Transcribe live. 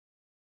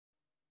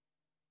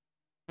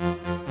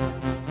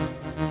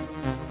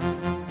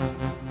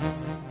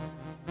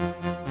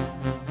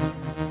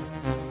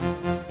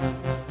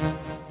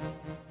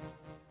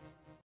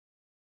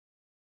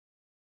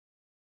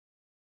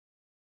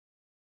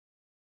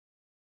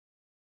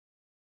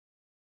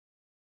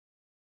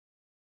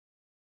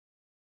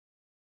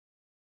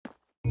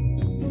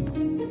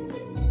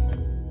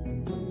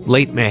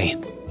Late May.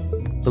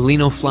 The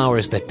lino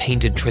flowers that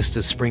painted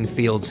Trista's spring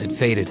fields had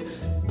faded,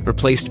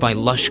 replaced by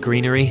lush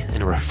greenery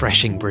and a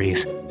refreshing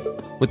breeze.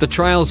 With the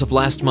trials of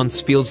last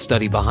month's field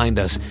study behind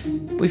us,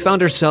 we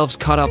found ourselves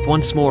caught up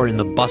once more in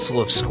the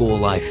bustle of school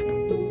life.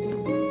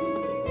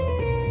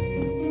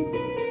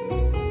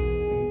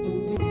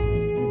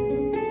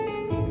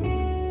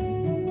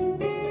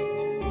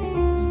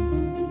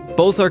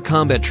 Both our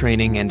combat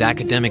training and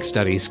academic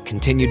studies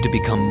continued to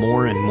become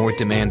more and more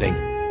demanding,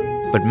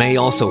 but May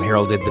also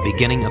heralded the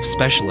beginning of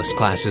specialist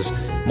classes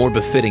more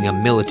befitting a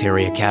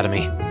military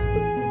academy.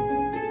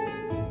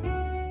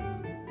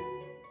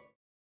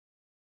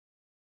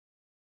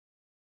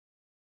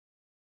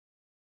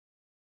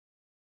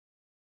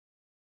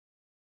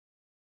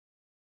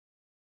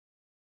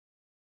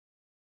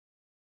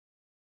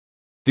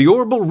 The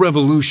Orbital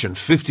Revolution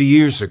 50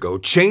 years ago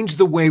changed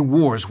the way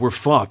wars were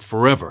fought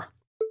forever.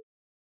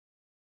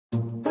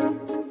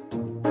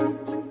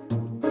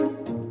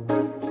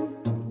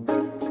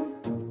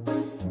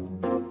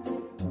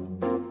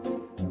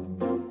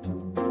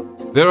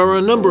 There are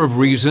a number of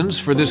reasons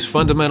for this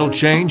fundamental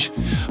change,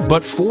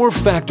 but 4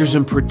 factors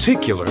in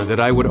particular that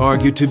I would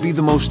argue to be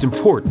the most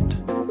important.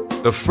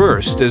 The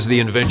first is the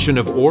invention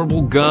of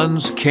orbital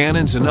guns,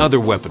 cannons, and other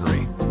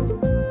weaponry.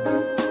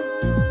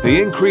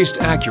 The increased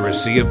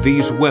accuracy of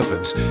these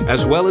weapons,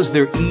 as well as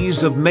their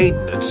ease of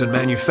maintenance and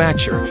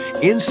manufacture,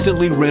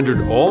 instantly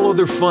rendered all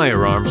other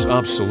firearms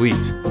obsolete.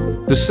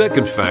 The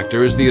second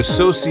factor is the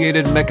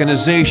associated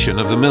mechanization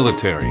of the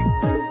military.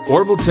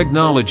 Orbital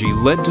technology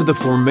led to the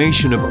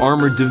formation of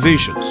armored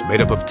divisions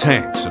made up of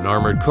tanks and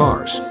armored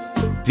cars.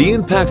 The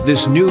impact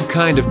this new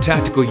kind of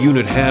tactical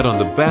unit had on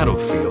the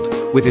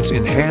battlefield, with its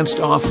enhanced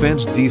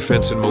offense,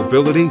 defense, and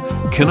mobility,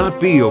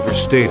 cannot be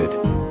overstated.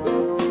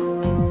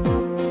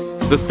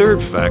 The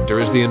third factor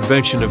is the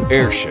invention of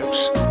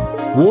airships.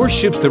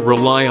 Warships that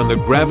rely on the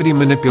gravity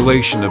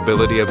manipulation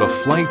ability of a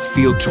flight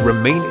field to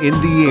remain in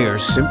the air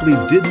simply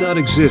did not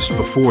exist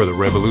before the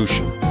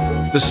revolution.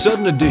 The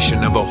sudden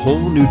addition of a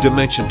whole new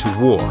dimension to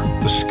war,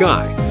 the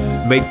sky,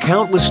 made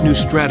countless new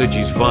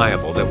strategies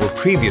viable that were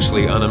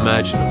previously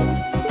unimaginable.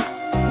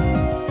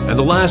 And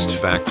the last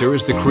factor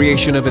is the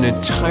creation of an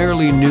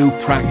entirely new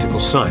practical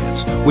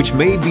science, which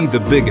may be the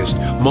biggest,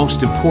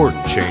 most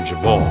important change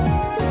of all.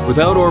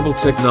 Without orbital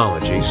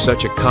technology,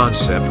 such a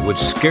concept would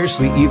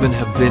scarcely even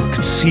have been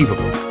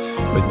conceivable,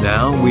 but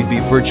now we'd be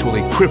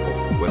virtually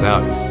crippled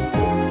without it.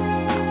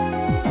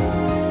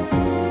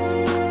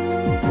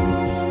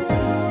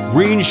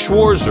 Rean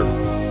Schwarzer,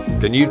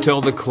 can you tell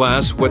the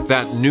class what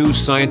that new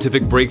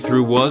scientific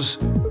breakthrough was?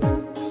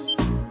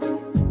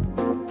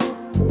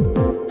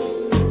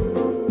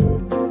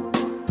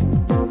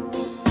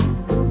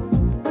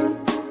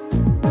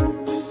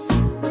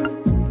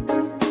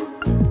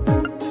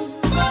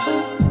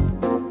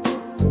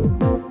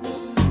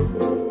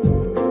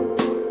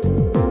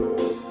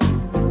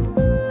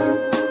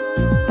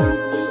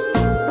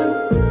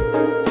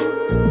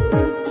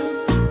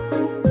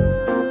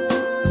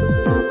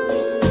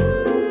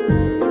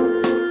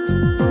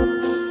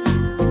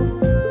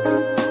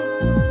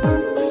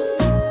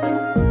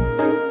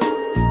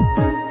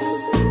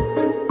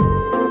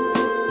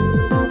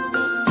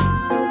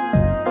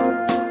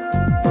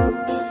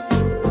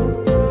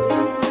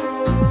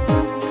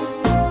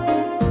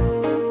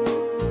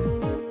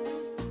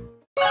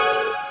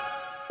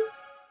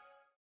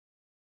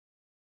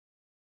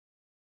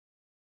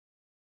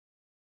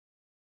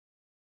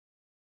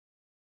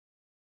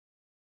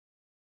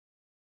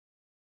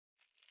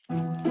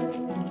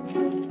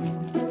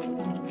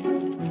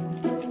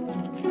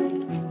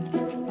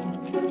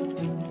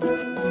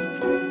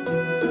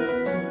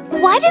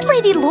 Why did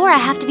Lady Laura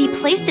have to be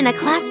placed in a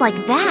class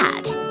like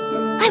that?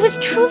 I was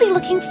truly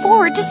looking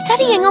forward to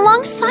studying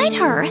alongside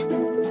her.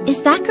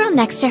 Is that girl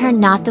next to her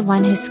not the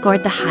one who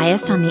scored the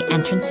highest on the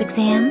entrance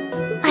exam?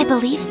 I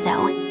believe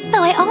so,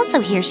 though I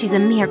also hear she's a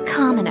mere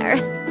commoner.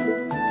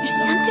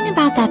 There's something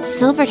about that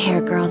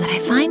silvered-haired girl that I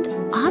find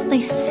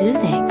oddly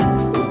soothing.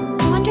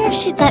 I wonder if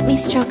she'd let me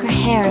stroke her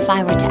hair if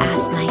I were to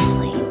ask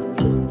nicely.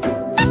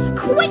 That's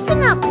quite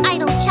enough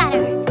idle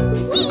chatter.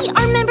 We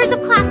are members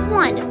of Class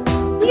 1.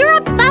 We are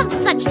above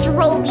such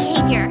droll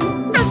behavior.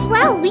 As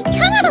well, we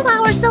cannot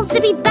allow ourselves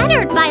to be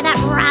bettered by that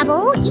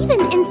rabble,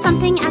 even in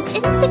something as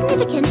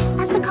insignificant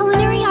as the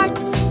culinary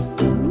arts.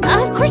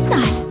 Of course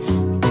not.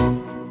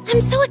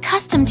 I'm so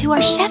accustomed to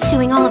our chef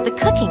doing all of the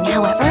cooking,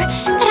 however,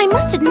 that I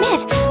must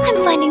admit I'm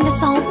finding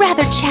this all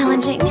rather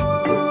challenging.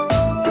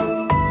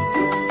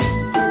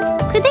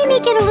 Could they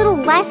make it a little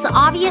less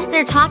obvious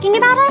they're talking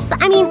about us?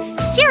 I mean,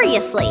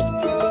 seriously.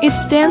 It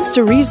stands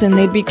to reason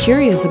they'd be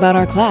curious about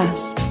our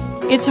class.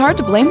 It's hard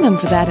to blame them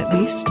for that, at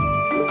least.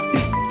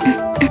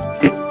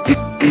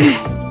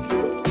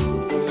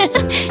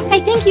 I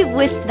think you've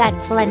whisked that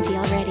plenty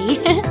already.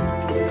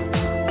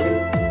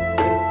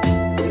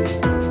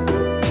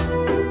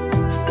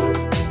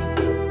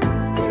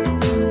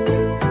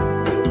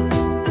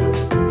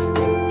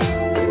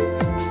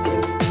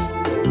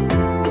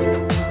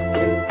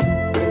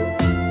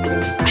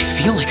 I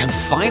feel like I'm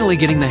finally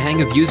getting the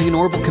hang of using an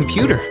orbital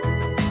computer.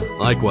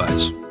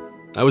 Likewise.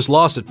 I was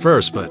lost at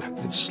first, but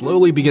it's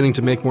slowly beginning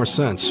to make more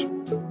sense.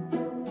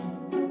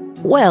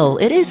 Well,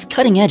 it is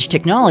cutting-edge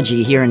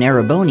technology here in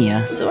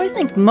Erebonia, so I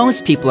think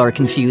most people are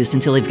confused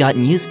until they've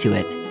gotten used to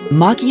it.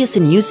 Machias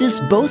and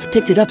Usus both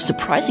picked it up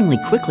surprisingly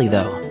quickly,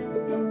 though.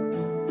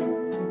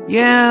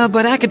 Yeah,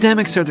 but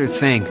academics are their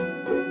thing.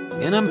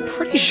 And I'm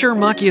pretty sure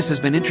Machias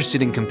has been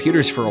interested in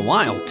computers for a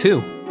while,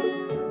 too.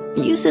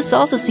 Usus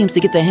also seems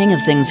to get the hang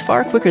of things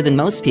far quicker than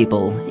most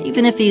people,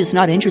 even if he's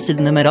not interested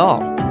in them at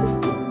all.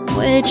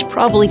 Which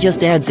probably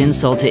just adds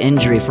insult to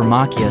injury for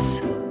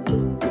Machias.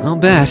 I'll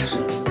bet.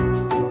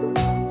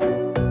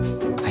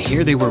 I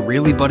hear they were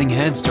really butting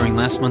heads during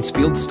last month's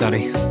field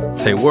study.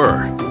 They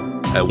were.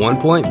 At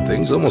one point,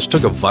 things almost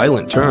took a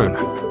violent turn.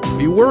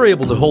 We were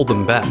able to hold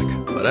them back,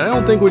 but I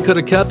don't think we could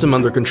have kept them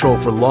under control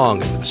for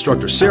long if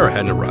Instructor Sarah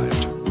hadn't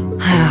arrived.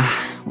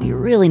 We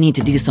really need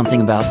to do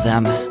something about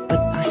them, but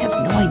I have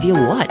no idea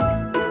what.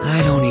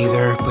 I don't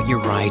either, but you're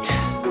right.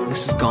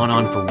 This has gone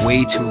on for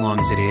way too long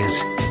as it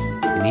is.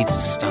 It needs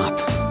to stop.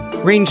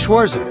 Rean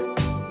Schwarzer.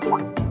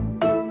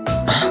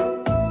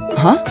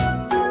 Huh?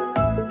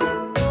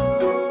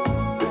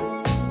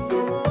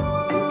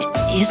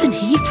 Isn't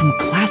he from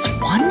Class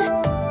 1?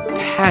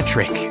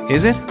 Patrick,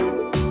 is it?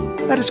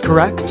 That is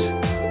correct.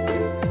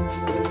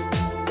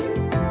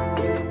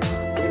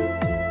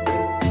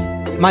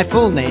 My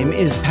full name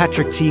is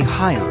Patrick T.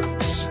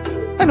 Hyarms.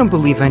 I don't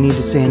believe I need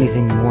to say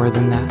anything more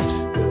than that.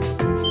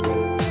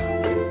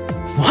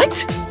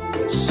 What?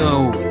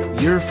 So,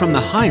 you're from the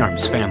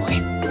Hyarms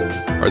family.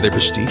 Are they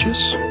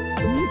prestigious?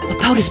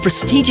 About as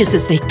prestigious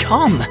as they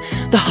come.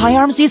 The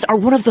Hyarmses are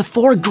one of the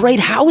 4 great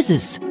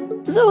houses,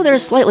 though they're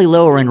slightly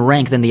lower in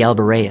rank than the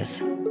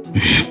Albareas.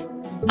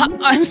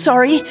 I'm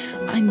sorry.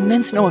 I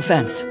meant no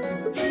offense.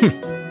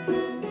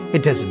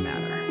 It doesn't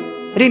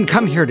matter. I didn't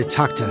come here to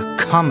talk to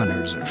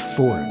commoners or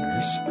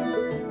foreigners.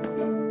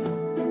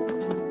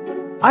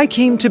 I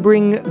came to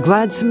bring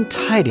gladsome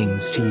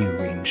tidings to you,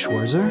 Rean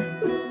Schwarzer.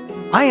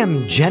 I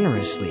am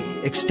generously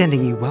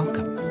extending you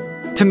welcome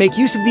to make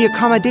use of the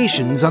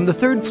accommodations on the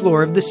 3rd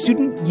floor of the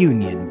Student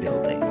Union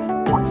building.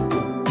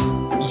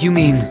 You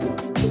mean...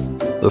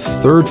 The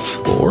 3rd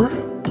floor?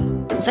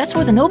 That's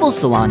where the Noble's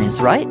Salon is,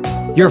 right?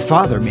 Your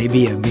father may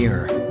be a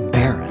mere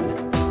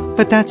baron,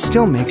 but that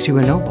still makes you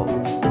a noble.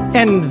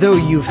 And though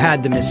you've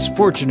had the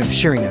misfortune of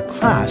sharing a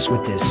class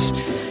with this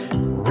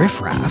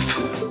riffraff,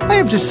 I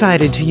have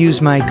decided to use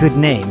my good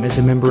name as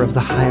a member of the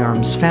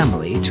Hyarms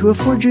family to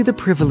afford you the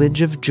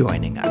privilege of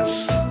joining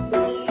us.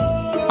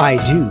 I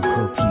do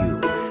hope you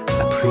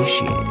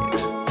appreciate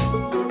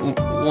it.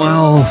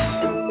 Well,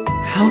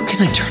 how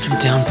can I turn him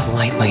down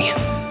politely?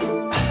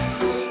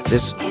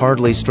 This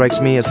hardly strikes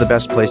me as the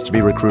best place to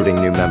be recruiting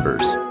new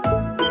members.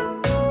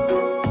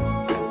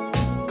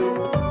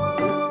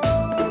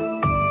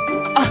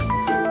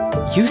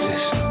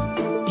 Usus.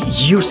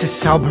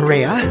 Usus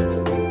Albarea?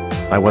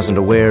 I wasn't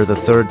aware the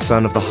 3rd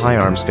son of the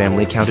Hyarms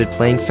family counted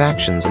playing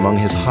factions among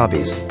his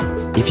hobbies.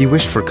 If you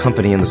wished for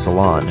company in the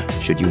salon,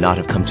 should you not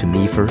have come to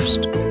me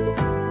first?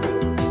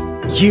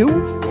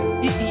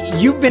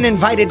 You've been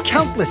invited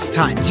countless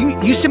times.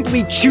 You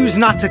simply choose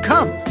not to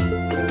come,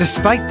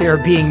 despite there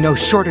being no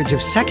shortage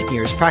of second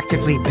years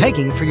practically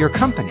begging for your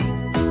company.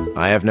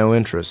 I have no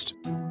interest.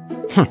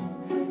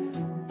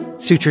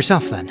 Suit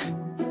yourself, then.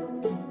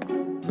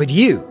 But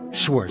you,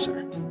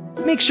 Schwarzer,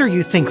 make sure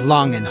you think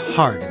long and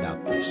hard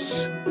about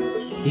this.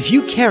 If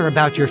you care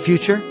about your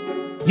future,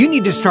 you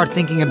need to start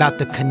thinking about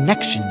the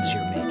connections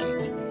you're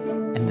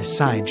making and the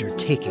sides you're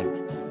taking.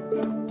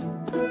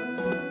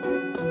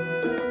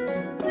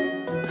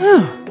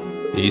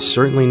 He's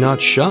certainly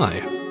not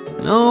shy.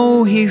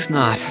 No, he's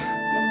not.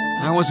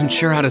 I wasn't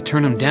sure how to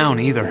turn him down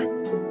either.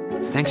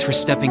 Thanks for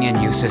stepping in,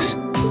 Usus.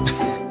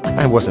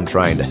 I wasn't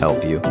trying to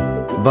help you,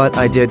 but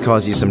I did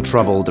cause you some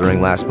trouble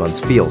during last month's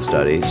field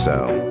study,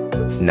 so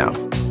no,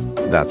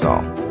 that's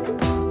all.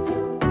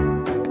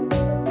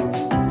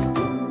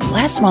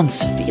 Last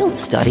month's field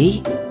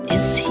study?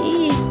 Is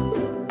he...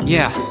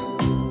 Yeah,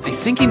 I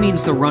think he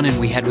means the run-in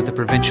we had with the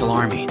provincial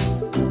army.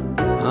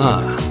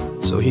 Ah,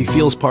 so he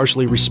feels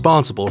partially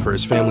responsible for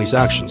his family's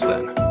actions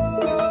then.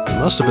 He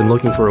must have been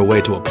looking for a way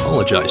to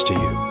apologize to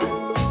you.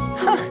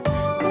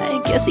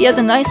 I guess he has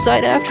a nice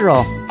side after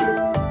all.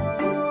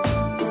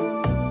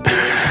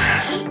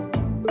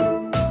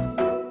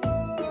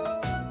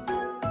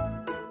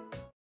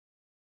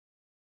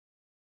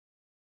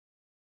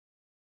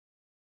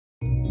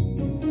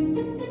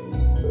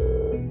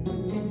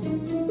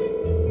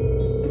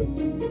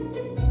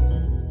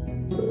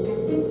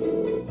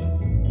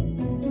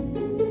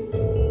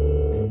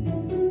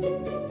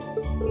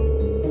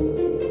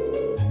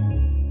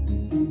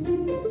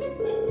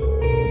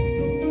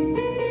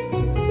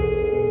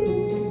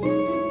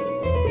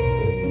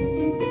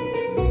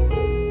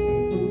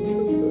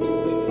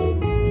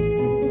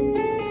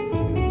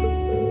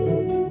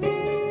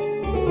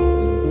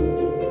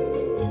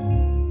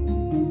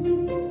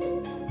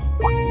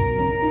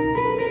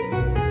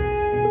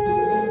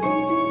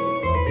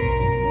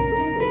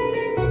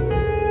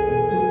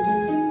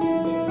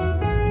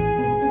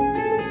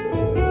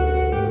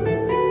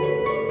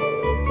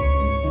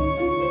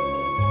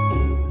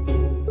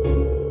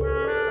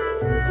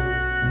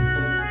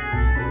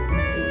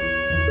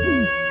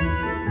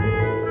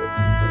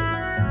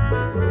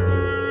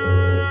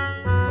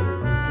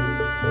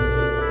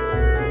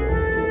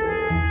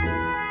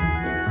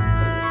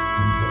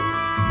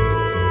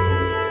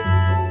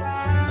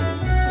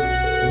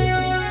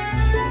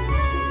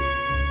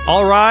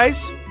 All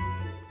rise.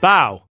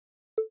 Bow.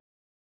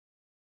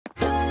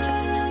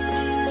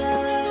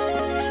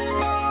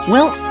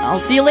 Well, I'll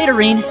see you later,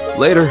 Rean.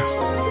 Later.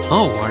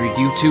 Oh, are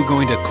you two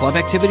going to club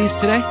activities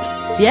today?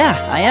 Yeah,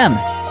 I am.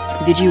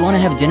 Did you want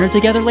to have dinner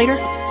together later?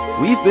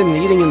 We've been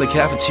eating in the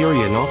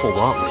cafeteria an awful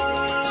lot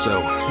lately,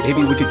 so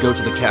maybe we could go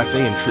to the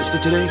cafe in Trista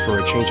today for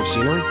a change of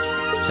scenery?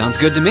 Sounds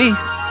good to me.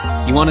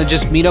 You want to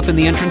just meet up in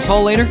the entrance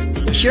hall later?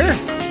 Sure.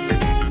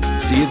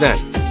 See you then.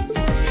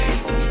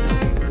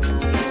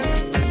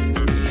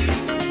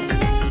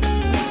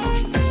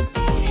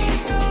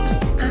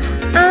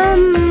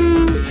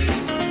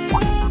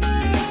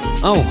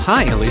 Oh,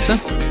 hi, Elisa.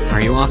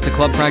 Are you off to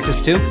club practice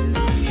too?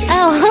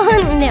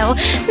 Oh, no,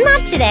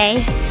 not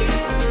today.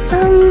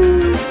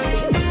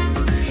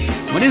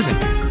 What is it?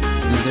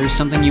 Is there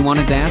something you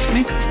wanted to ask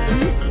me?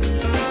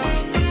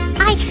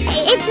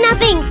 It's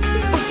nothing.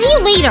 I'll see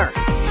you later.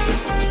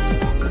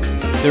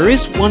 There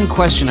is one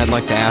question I'd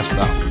like to ask,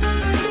 though.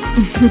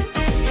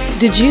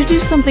 Did you do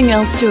something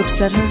else to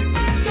upset her?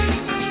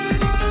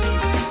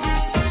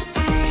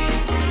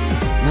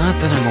 Not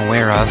that I'm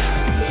aware of.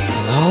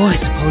 Although, I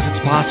suppose it's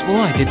possible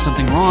I did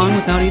something wrong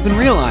without even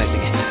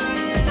realizing it.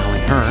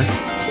 Knowing her.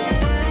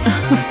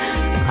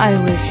 I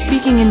was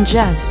speaking in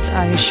jest,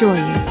 I assure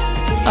you.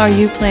 Are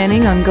you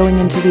planning on going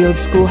into the old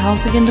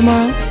schoolhouse again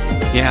tomorrow?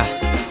 Yeah.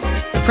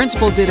 The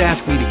principal did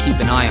ask me to keep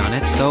an eye on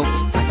it, so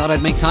I thought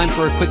I'd make time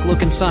for a quick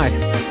look inside.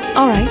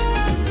 Alright.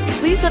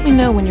 Please let me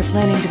know when you're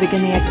planning to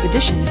begin the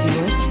expedition, if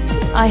you would.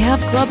 I have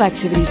club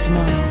activities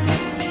tomorrow,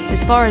 but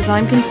as far as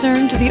I'm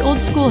concerned, the old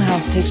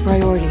schoolhouse takes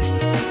priority.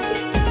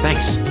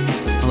 Thanks.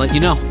 I'll let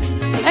you know.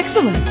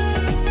 Excellent.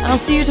 I'll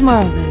see you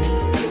tomorrow, then.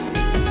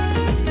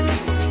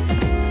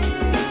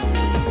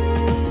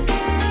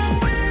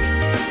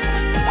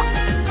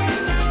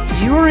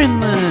 You're in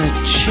the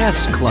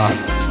chess club,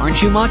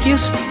 aren't you, Marquis?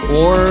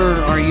 Or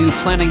are you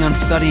planning on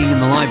studying in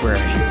the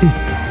library?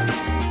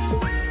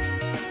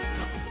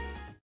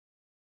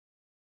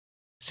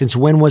 Since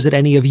when was it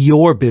any of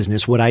your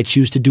business what I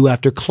choose to do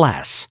after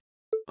class?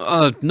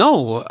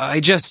 No,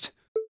 I just...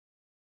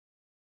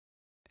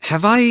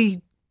 Have I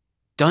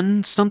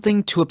done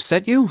something to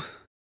upset you?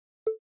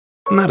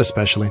 Not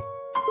especially.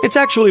 It's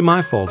actually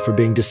my fault for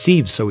being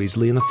deceived so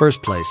easily in the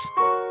first place.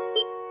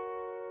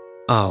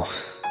 Oh.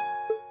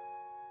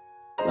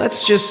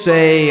 Let's just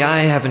say I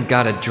haven't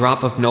got a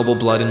drop of noble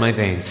blood in my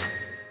veins.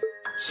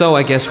 So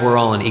I guess we're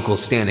all in equal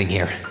standing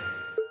here.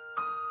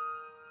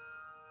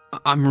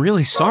 I'm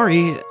really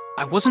sorry.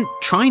 I wasn't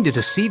trying to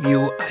deceive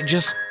you. I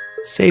just...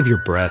 Save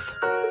your breath.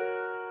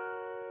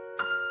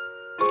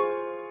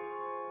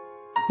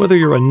 Whether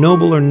you're a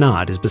noble or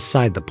not is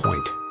beside the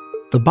point.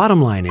 The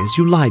bottom line is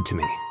you lied to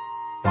me,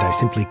 and I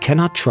simply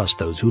cannot trust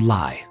those who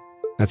lie.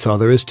 That's all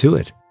there is to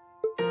it.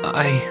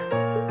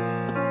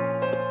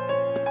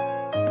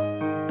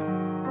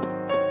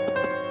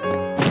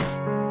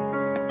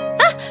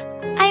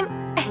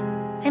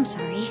 I'm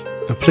sorry.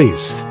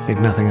 Please, think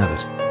nothing of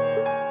it.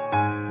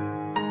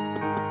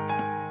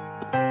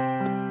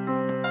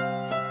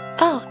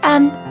 Oh,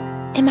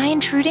 am I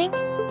intruding?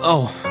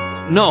 Oh,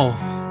 no,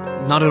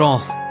 not at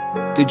all.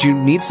 Did you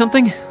need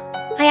something?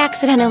 I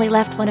accidentally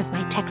left one of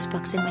my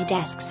textbooks in my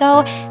desk,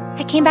 so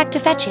I came back to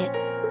fetch it.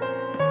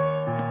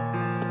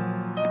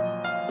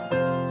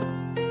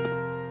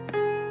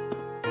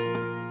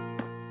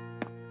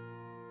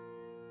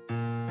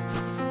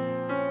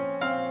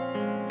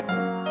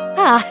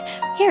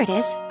 Ah, here it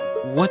is.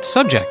 What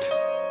subject?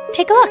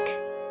 Take a look.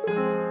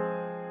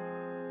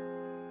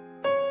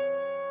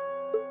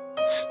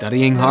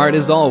 Studying hard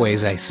as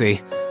always, I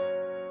see.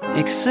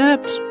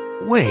 Except,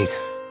 wait,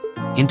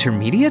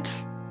 intermediate?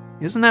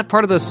 Isn't that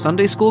part of the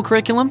Sunday school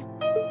curriculum?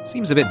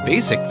 Seems a bit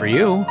basic for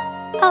you.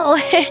 Oh,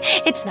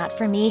 it's not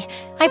for me.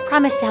 I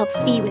promised to help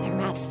Fee with her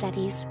math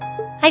studies.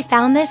 I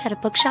found this at a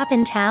bookshop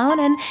in town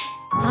and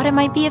thought it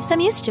might be of some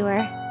use to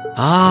her.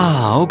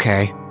 Ah,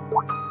 okay.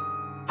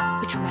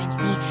 Which reminds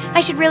me, I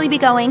should really be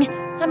going.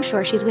 I'm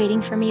sure she's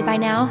waiting for me by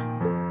now.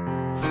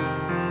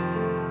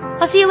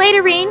 I'll see you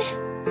later, Rean.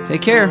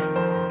 Take care.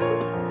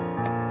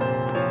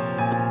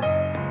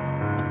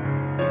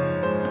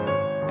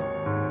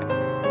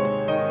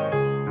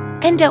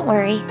 And don't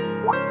worry.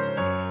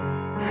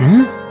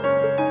 Huh?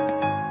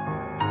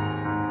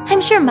 I'm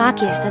sure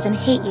Marquis doesn't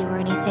hate you or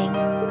anything.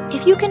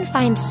 If you can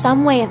find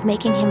some way of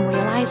making him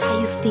realize how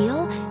you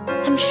feel,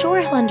 I'm sure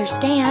he'll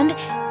understand.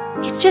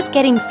 It's just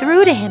getting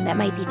through to him that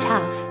might be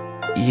tough.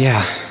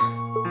 Yeah.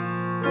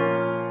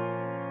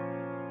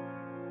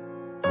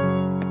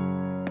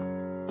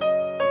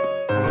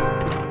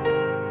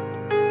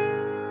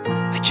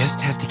 I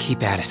just have to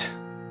keep at it.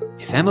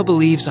 If Emma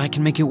believes I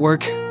can make it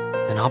work,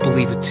 then I'll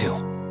believe it too.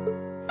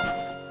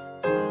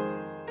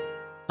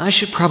 I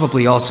should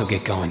probably also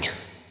get going.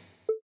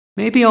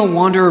 Maybe I'll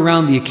wander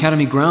around the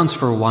academy grounds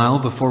for a while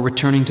before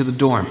returning to the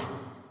dorm.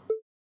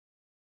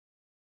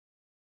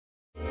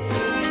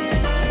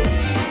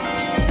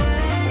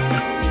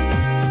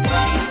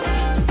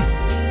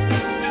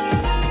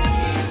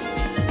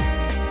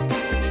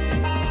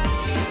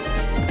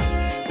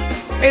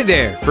 Hey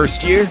there,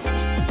 first year.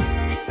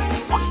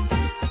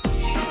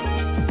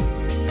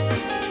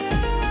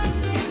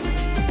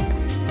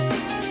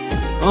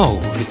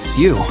 Oh, it's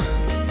you.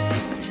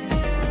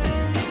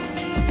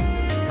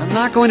 I'm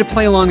not going to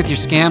play along with your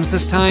scams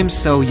this time,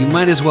 so you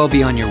might as well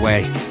be on your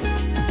way.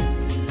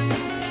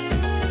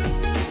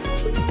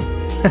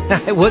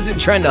 I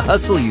wasn't trying to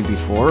hustle you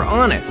before,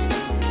 honest.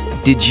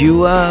 Did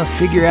you,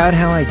 figure out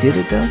how I did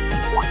it, though?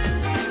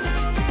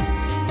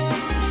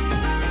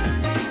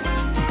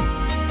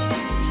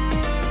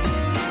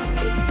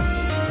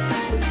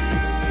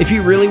 If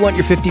you really want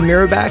your 50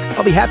 mirror back,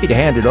 I'll be happy to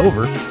hand it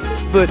over.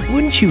 But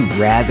wouldn't you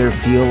rather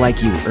feel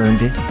like you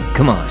earned it?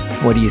 Come on,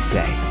 what do you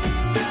say?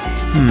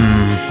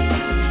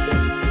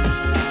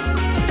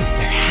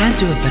 There had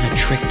to have been a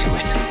trick to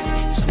it.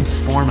 Some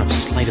form of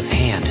sleight of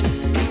hand.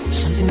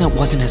 Something that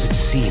wasn't as it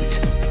seemed.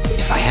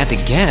 If I had to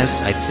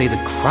guess, I'd say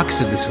the crux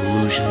of this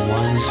illusion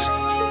was...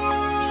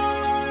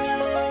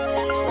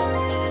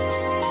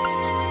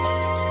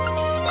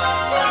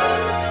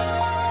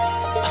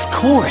 Of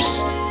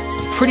course!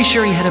 I'm pretty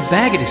sure he had a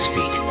bag at his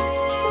feet.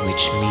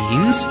 Which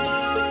means...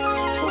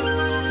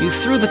 You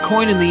threw the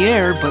coin in the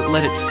air, but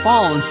let it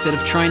fall instead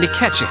of trying to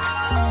catch it.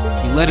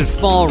 You let it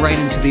fall right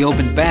into the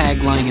open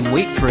bag, lying in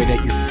wait for it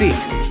at your feet.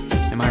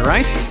 Am I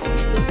right?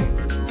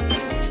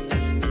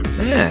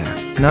 Yeah,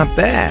 not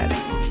bad.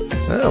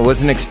 Well, I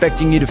wasn't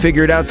expecting you to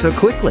figure it out so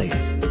quickly.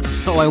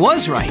 So I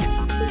was right.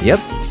 Yep,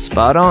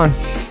 spot on.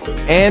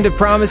 And a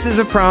promise is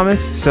a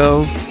promise,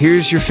 so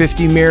here's your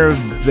 50 mirror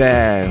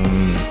bag.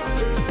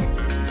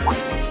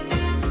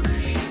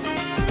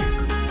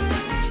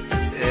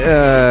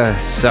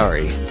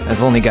 Sorry.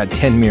 I've only got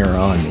 10 mirror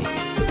on me.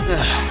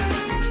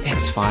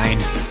 It's fine.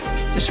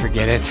 Just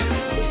forget it.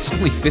 It's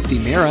only 50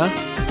 mirror.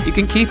 You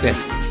can keep it.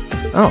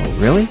 Oh,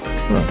 really?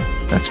 Well,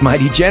 that's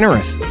mighty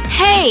generous.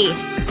 Hey!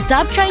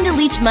 Stop trying to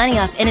leech money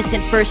off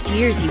innocent first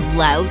years, you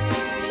louse.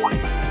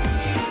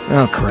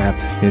 Oh, crap.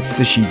 It's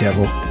the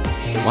she-devil.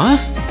 What?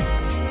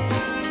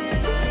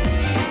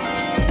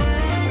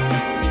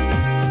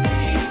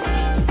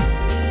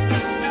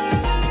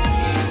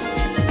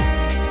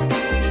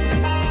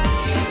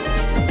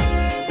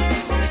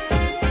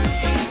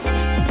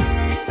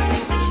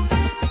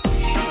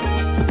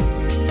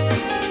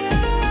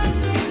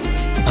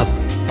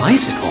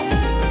 Bicycle?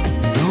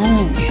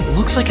 No, it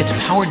looks like it's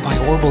powered by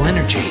orbital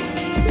energy.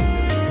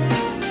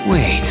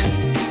 Wait,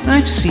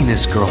 I've seen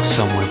this girl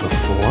somewhere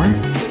before.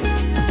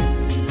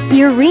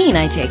 You're Rean,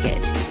 I take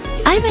it.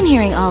 I've been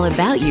hearing all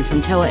about you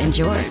from Toa and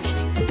George.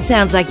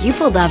 Sounds like you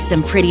pulled off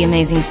some pretty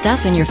amazing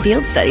stuff in your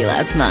field study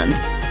last month.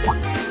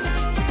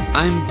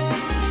 I'm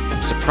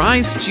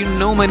surprised you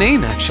know my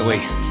name, actually.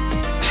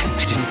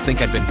 I didn't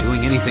think I'd been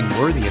doing anything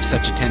worthy of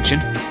such attention.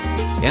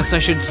 Guess I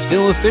should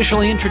still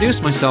officially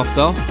introduce myself,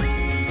 though.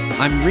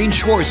 I'm Rean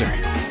Schwarzer.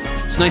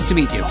 It's nice to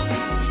meet you.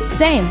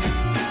 Same.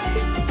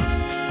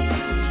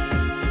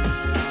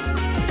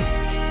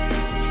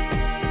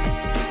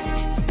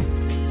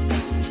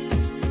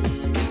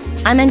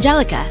 I'm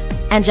Angelica.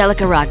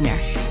 Angelica Rogner.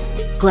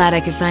 Glad I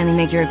could finally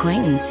make your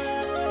acquaintance.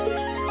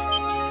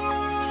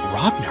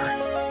 Rogner?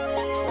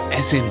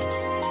 As in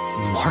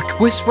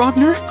Marquis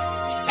Rogner?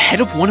 Head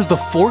of one of the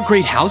 4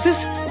 great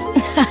houses?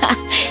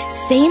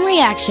 Same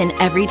reaction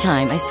every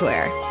time, I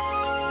swear.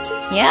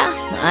 Yeah,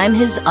 I'm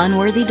his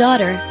unworthy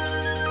daughter.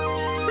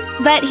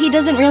 But he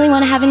doesn't really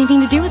want to have anything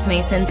to do with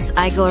me since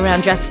I go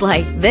around dressed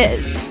like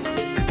this.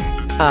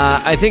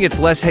 I think it's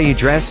less how you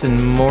dress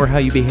and more how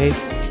you behave.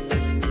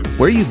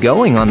 Where are you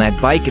going on that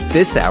bike at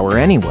this hour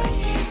anyway?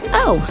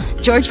 Oh,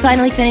 George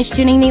finally finished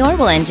tuning the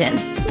Orbital engine.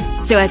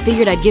 So I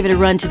figured I'd give it a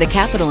run to the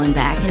capital and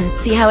back and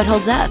see how it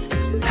holds up.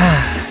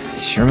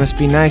 Sure must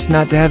be nice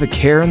not to have a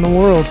care in the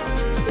world.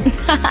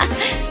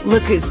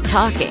 Look who's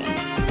talking.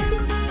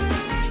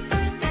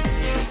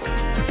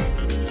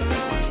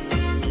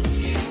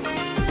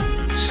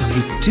 So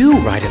you do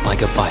ride it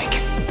like a bike.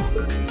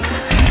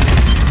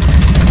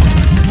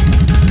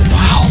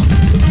 Wow.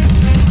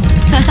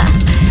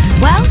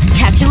 Well,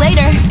 catch you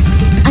later.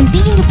 I'm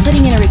thinking of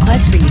putting in a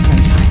request for you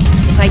sometime.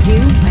 If I do,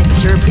 I'd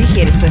sure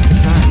appreciate a swift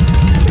response.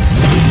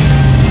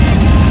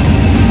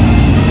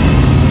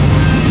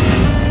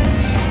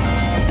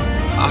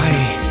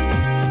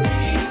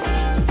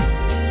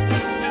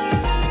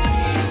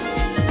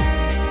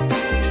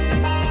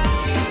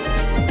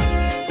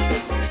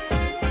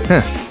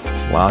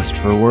 Lost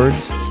for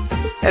words?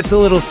 That's a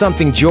little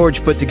something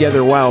George put together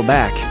a while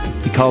back.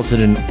 He calls it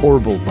an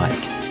Orbital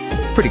bike.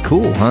 Pretty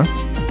cool, huh?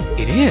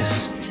 It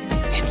is.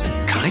 It's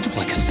kind of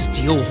like a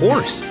steel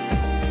horse.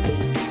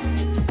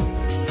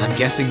 I'm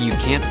guessing you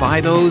can't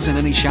buy those in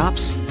any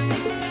shops?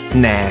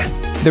 Nah.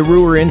 The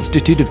Ruhr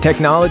Institute of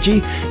Technology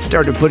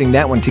started putting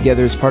that one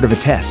together as part of a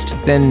test.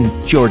 Then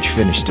George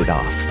finished it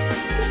off.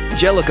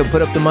 Angelica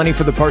put up the money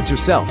for the parts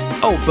herself.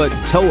 Oh, but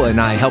Toa and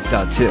I helped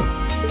out too.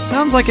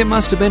 Sounds like it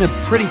must have been a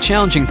pretty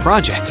challenging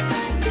project.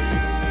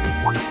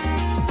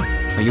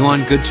 Are you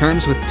on good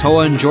terms with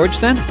Toa and George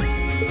then?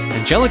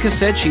 Angelica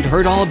said she'd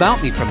heard all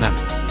about me from them.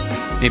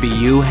 Maybe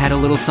you had a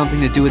little something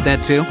to do with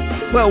that too?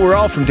 Well, we're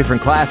all from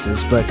different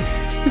classes, but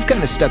we've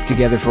kind of stuck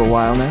together for a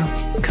while now.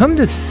 Come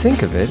to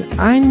think of it,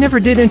 I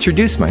never did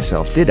introduce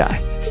myself, did I?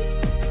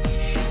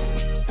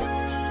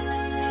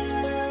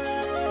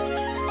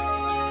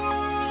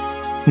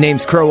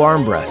 Name's Crow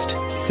Armbrust,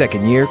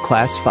 second year,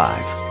 class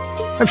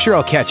 5. I'm sure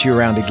I'll catch you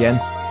around again.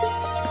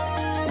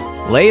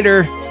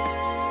 Later!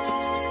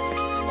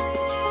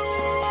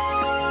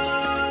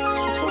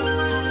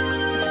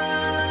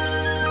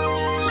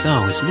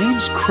 So, his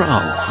name's Crow,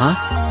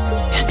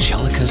 huh?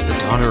 Angelica's the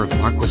daughter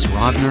of Marquis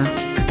Rogner.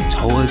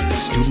 Toa's the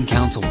student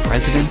council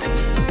president.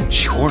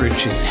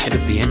 George is head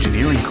of the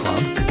engineering club.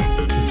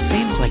 It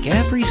seems like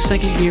every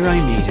second year I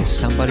meet is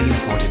somebody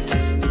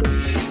important.